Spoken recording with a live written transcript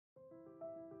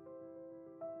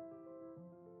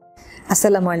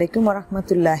আসসালামু আলাইকুম ওয়া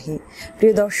রাহমাতুল্লাহি।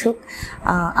 প্রিয় দর্শক,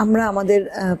 আমরা আমাদের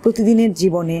প্রতিদিনের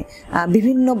জীবনে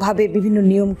বিভিন্নভাবে বিভিন্ন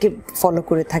নিয়মকে ফলো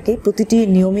করে থাকি। প্রতিটি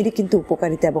নিয়মেরই কিন্তু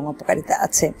উপকারিতা এবং অপকারিতা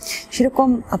আছে। সেরকম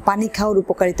পানি খাওয়ার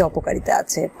উপকারিতা অপকারিতা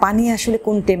আছে। পানি আসলে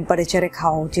কোন টেম্পারেচারে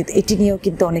খাওয়া উচিত এটি নিয়েও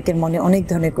কিন্তু অনেকের মনে অনেক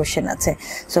ধরনের কোশ্চেন আছে।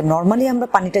 সো নর্মালি আমরা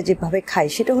পানিটা যেভাবে খাই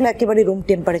সেটা হলো একেবারে রুম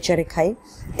টেম্পারেচারে খাই,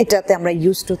 এটাতে আমরা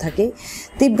ইউজ টু থাকি।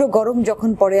 তীব্র গরম যখন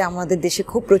পড়ে আমাদের দেশে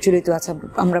খুব প্রচলিত আছে,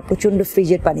 আমরা প্রচণ্ড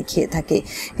ফ্রিজের পানি খেয়ে থাকি,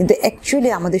 কিন্তু অ্যাকচুয়ালি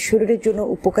আমাদের শরীরের জন্য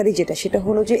উপকারী যেটা সেটা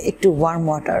হলো যে একটু ওয়ার্ম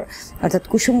ওয়াটার, অর্থাৎ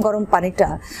কুসুম গরম পানিটা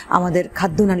আমাদের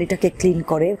খাদ্যনালীটাকে ক্লিন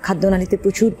করে। খাদ্যনালীতে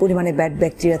প্রচুর পরিমাণে ব্যাড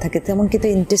ব্যাকটেরিয়া থাকে, তেমন কিন্তু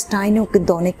ইন্টেস্টাইনেও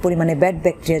কিন্তু অনেক পরিমাণে ব্যাড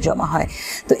ব্যাকটেরিয়া জমা হয়।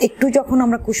 তো একটু যখন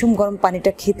আমরা কুসুম গরম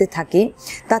পানিটা খেতে থাকি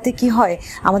তাতে কি হয়,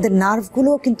 আমাদের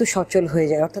নার্ভগুলোও কিন্তু সচল হয়ে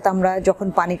যায়। অর্থাৎ আমরা যখন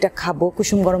পানিটা খাবো,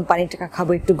 কুসুম গরম পানিটা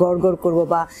খাবো, একটু গড়গড় করবো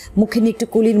বা মুখে নিয়ে একটু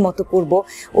কুলির মতো করবো,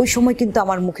 ওই সময় কিন্তু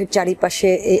আমার মুখের চারিপাশে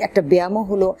এই একটা ব্যায়ামও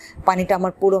হলো, পানিটা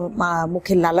আমার পুরো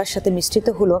মুখের লালার সাথে মিশ্রিত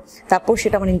হলো, তারপর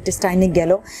সেটা আমার ইন্টেস্টাইনে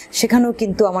গেল, সেখানেও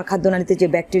কিন্তু আমার খাদ্যনালীতে যে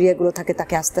ব্যাকটেরিয়াগুলো থাকে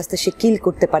তাকে আস্তে আস্তে সে কিল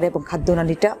করতে পারে এবং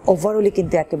খাদ্যনালীটা ওভারঅলি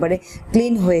কিন্তু একেবারে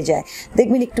ক্লিন হয়ে যায়।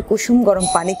 দেখবেন একটু কুসুম গরম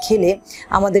পানি খেলে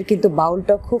আমাদের কিন্তু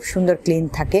বাউলটাও খুব সুন্দর ক্লিন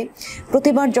থাকে।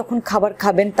 প্রতিবার যখন খাবার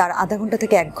খাবেন তার আধা ঘন্টা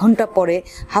থেকে 1 ঘন্টা পরে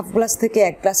হাফ গ্লাস থেকে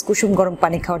 1 গ্লাস কুসুম গরম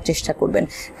পানি খাওয়ার চেষ্টা করবেন।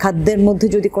 খাদ্যের মধ্যে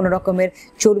যদি কোনো রকমের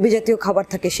চর্বি জাতীয় খাবার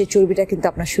থাকে সেই চর্বিটা কিন্তু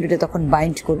আপনার শরীরে তখন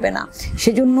বাইন্ড করবে না।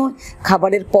 সেজন্য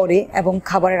খাবারের পরে এবং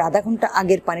খাবারের আধা ঘন্টা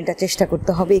আগের পানিটা চেষ্টা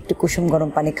করতে হবে একটু কুসুম গরম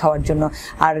পানি খাওয়ার জন্য।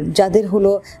 আর যাদের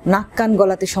হলো নাক কান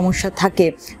গলাতে সমস্যা থাকে,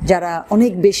 যারা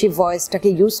অনেক বেশি ভয়েসটাকে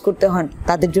ইউজ করতে হন,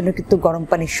 তাদের জন্য কিন্তু গরম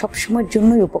পানি সবসময়ের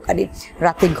জন্যই উপকারী।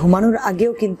 রাতে ঘুমানোর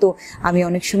আগেও কিন্তু আমি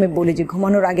অনেক সময় বলি যে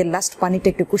ঘুমানোর আগে লাস্ট পানিটা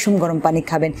একটু কুসুম গরম পানি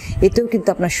খাবেন, এতেও কিন্তু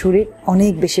আপনার শরীর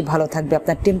অনেক বেশি ভালো থাকবে,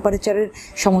 আপনার টেম্পারেচারের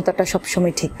সমতাটা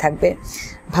সবসময় ঠিক থাকবে।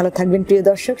 ভালো থাকবেন প্রিয়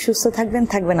দর্শক, সুস্থ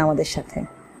থাকবেন আমাদের সাথে।